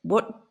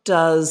 What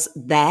does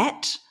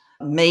that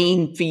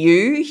mean for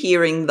you,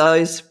 hearing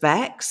those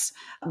facts?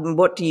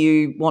 What do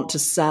you want to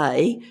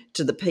say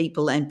to the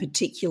people, and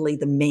particularly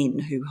the men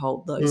who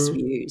hold those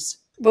views?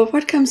 Well,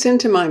 what comes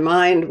into my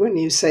mind when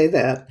you say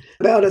that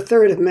about a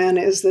third of men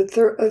is that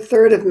a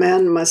third of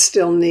men must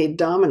still need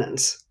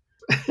dominance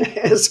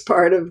as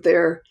part of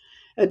their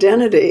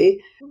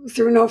identity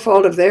through no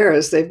fault of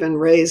theirs. They've been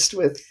raised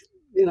with,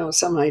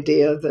 some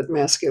idea that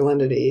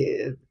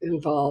masculinity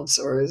involves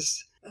or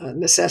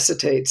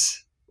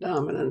necessitates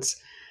dominance.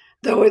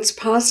 Though it's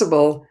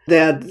possible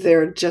that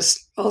they're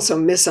just also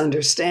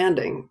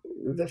misunderstanding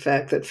the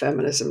fact that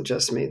feminism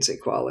just means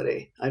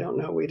equality. I don't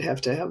know. We'd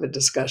have to have a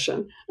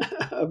discussion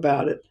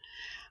about it.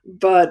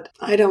 But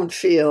I don't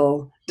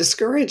feel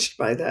discouraged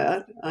by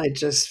that. I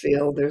just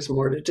feel there's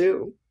more to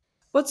do.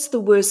 What's the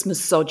worst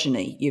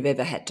misogyny you've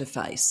ever had to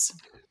face?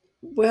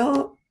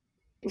 Well,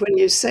 when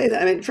you say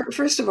that, I mean,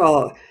 first of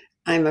all,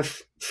 I'm a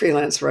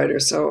freelance writer,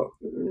 so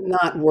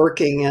not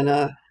working in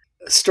a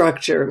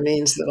structure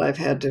means that I've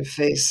had to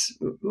face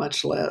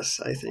much less,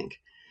 I think.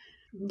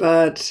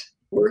 But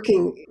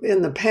working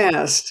in the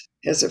past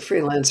as a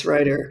freelance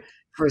writer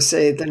for,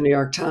 say, the New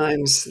York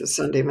Times, the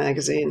Sunday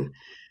magazine,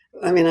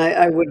 I mean,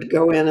 I would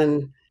go in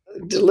and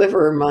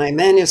deliver my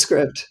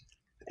manuscript,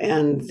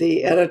 and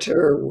the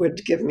editor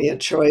would give me a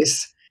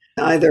choice.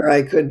 Either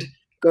I could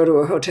go to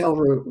a hotel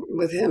room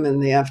with him in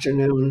the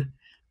afternoon,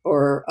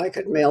 or I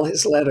could mail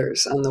his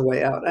letters on the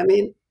way out. I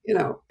mean,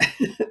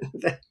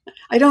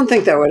 I don't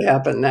think that would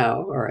happen now.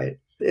 All right.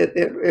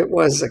 It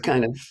was a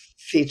kind of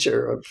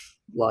feature of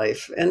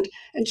life, and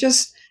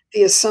just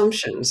the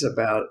assumptions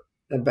about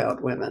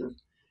women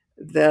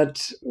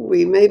that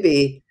we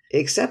maybe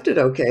accept it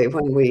okay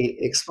when we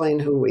explain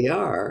who we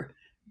are,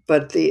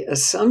 but the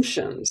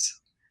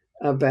assumptions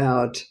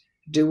about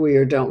do we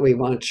or don't we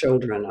want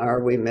children,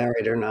 are we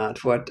married or not,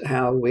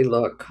 how we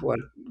look, what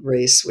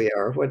race we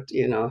are,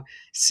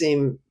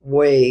 seem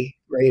way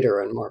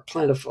greater and more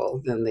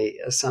plentiful than the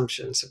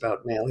assumptions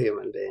about male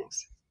human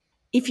beings.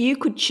 If you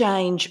could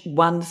change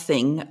one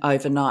thing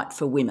overnight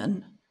for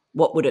women,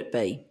 what would it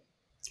be?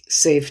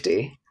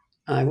 Safety.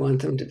 I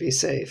want them to be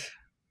safe,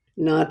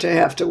 not to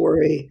have to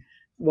worry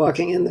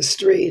walking in the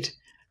street,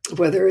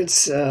 whether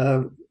it's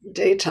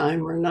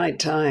daytime or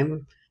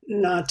nighttime,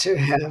 not to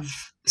have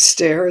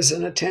stares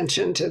and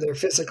attention to their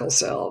physical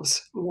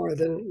selves more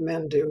than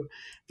men do,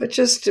 but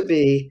just to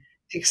be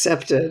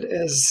accepted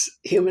as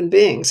human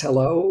beings.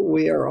 Hello,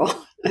 we are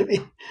all, I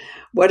mean,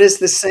 what is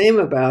the same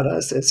about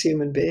us as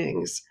human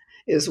beings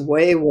is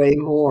way, way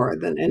more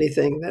than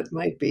anything that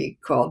might be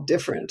called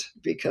different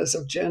because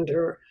of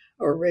gender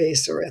or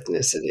race or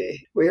ethnicity.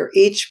 We are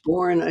each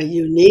born a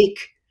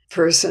unique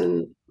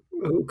person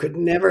who could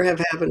never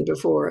have happened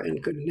before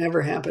and could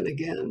never happen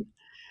again.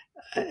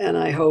 And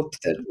I hope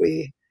that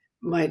we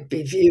might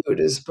be viewed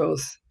as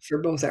both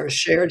our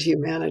shared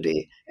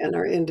humanity and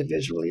our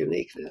individual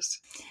uniqueness.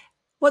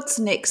 What's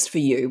next for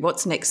you?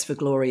 What's next for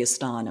Gloria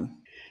Steinem?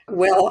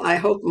 Well, I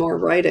hope more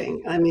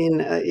writing. I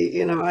mean,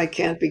 I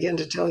can't begin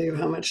to tell you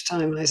how much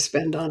time I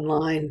spend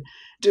online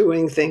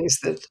doing things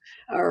that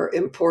are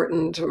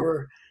important,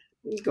 or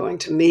going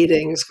to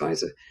meetings,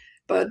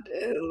 but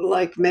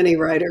like many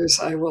writers,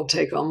 I will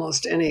take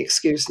almost any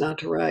excuse not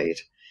to write.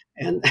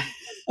 And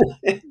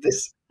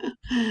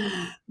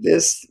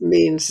this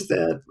means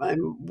that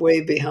I'm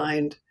way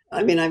behind.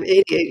 I mean, I'm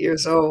 88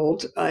 years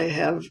old.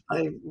 I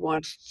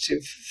want to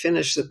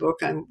finish the book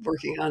I'm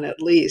working on,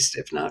 at least,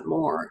 if not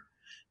more.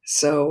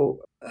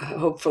 So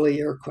hopefully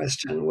your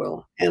question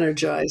will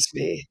energize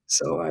me,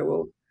 so I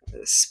will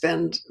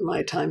spend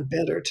my time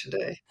better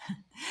today.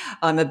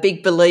 I'm a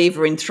big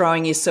believer in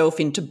throwing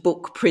yourself into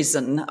book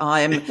prison.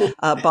 I am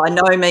by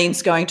no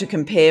means going to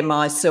compare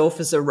myself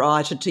as a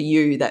writer to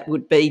you. That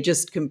would be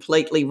just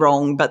completely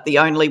wrong. But the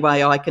only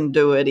way I can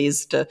do it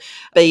is to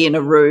be in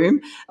a room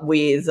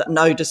with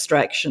no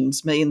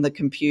distractions, me and the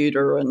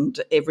computer, and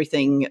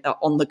everything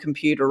on the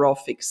computer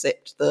off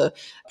except the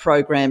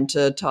program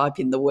to type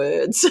in the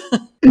words.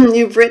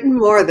 You've written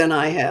more than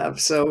I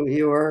have, so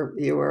you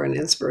are an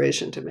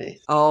inspiration to me.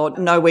 Oh,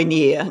 nowhere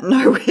near.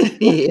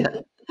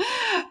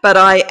 But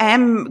I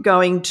am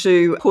going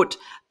to put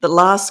the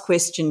last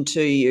question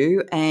to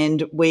you,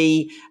 and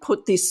we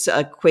put this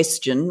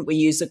question, we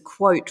use a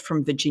quote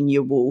from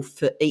Virginia Woolf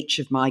for each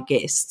of my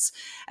guests.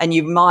 And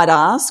you might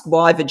ask,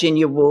 why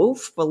Virginia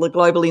Woolf? Well, the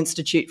Global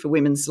Institute for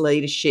Women's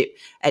Leadership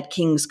at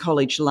King's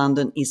College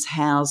London is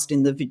housed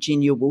in the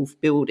Virginia Woolf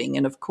building.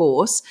 And of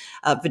course,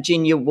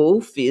 Virginia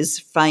Woolf is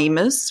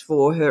famous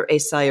for her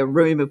essay, A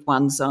Room of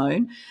One's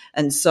Own.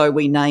 And so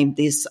we named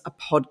this a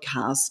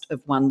podcast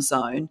of one's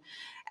own.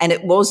 And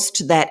it was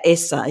to that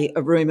essay,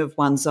 A Room of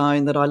One's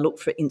Own, that I looked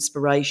for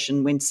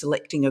inspiration when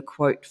selecting a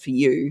quote for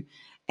you.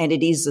 And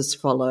it is as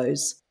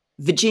follows.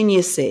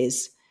 Virginia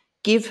says,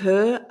 "Give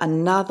her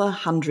another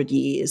 100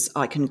 years,"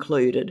 I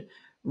concluded,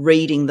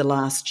 reading the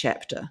last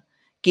chapter.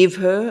 "Give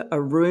her a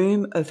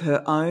room of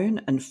her own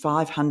and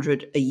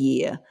 500 a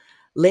year.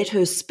 Let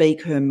her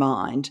speak her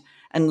mind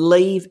and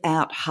leave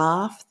out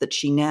half that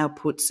she now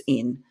puts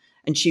in,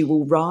 and she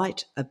will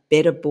write a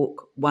better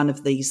book one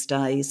of these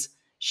days.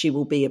 She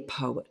will be a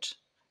poet."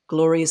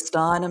 Gloria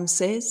Steinem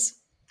says.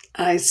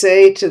 I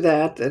say to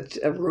that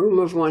a room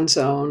of one's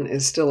own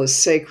is still a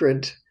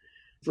sacred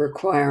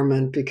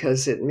requirement,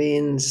 because it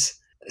means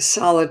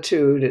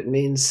solitude, it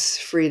means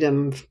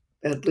freedom,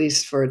 at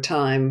least for a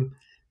time,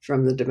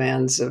 from the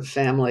demands of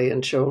family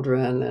and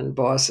children and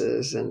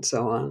bosses and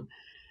so on.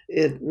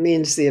 It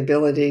means the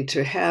ability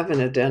to have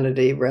an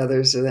identity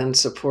rather than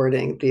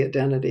supporting the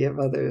identity of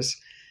others.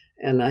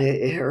 And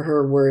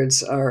her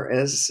words are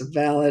as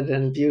valid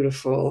and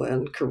beautiful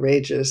and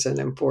courageous and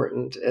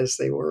important as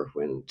they were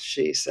when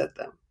she said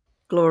them.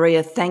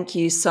 Gloria, thank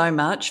you so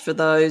much for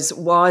those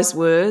wise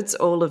words,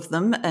 all of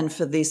them, and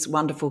for this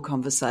wonderful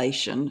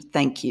conversation.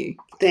 Thank you.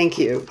 Thank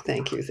you.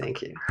 Thank you.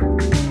 Thank you.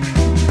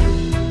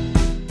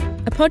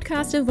 A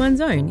Podcast of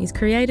One's Own is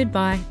created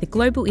by the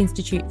Global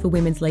Institute for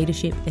Women's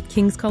Leadership at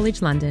King's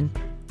College London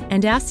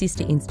and our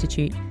sister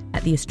institute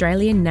at the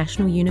Australian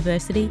National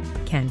University,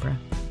 Canberra.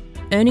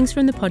 Earnings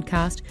from the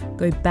podcast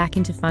go back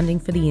into funding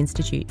for the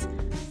institutes,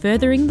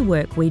 furthering the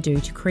work we do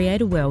to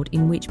create a world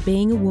in which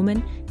being a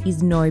woman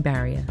is no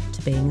barrier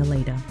to being a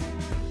leader.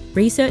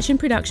 Research and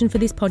production for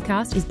this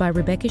podcast is by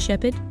Rebecca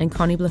Shepherd and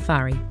Connie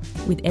Blafari,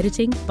 with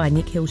editing by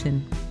Nick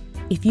Hilton.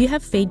 If you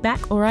have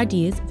feedback or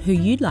ideas of who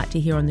you'd like to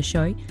hear on the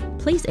show,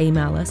 please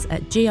email us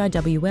at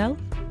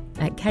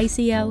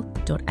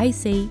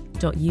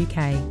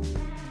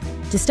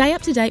giwl@kcl.ac.uk. To stay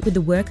up to date with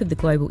the work of the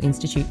Global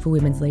Institute for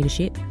Women's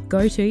Leadership,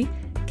 go to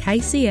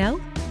kcl.ac.uk/GIWL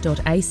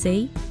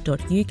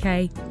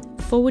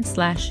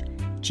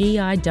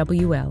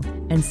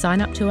and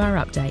sign up to our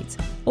updates,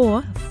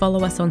 or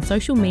follow us on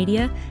social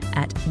media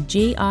at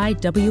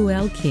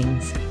GIWL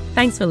Kings.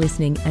 Thanks for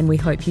listening, and we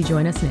hope you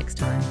join us next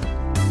time.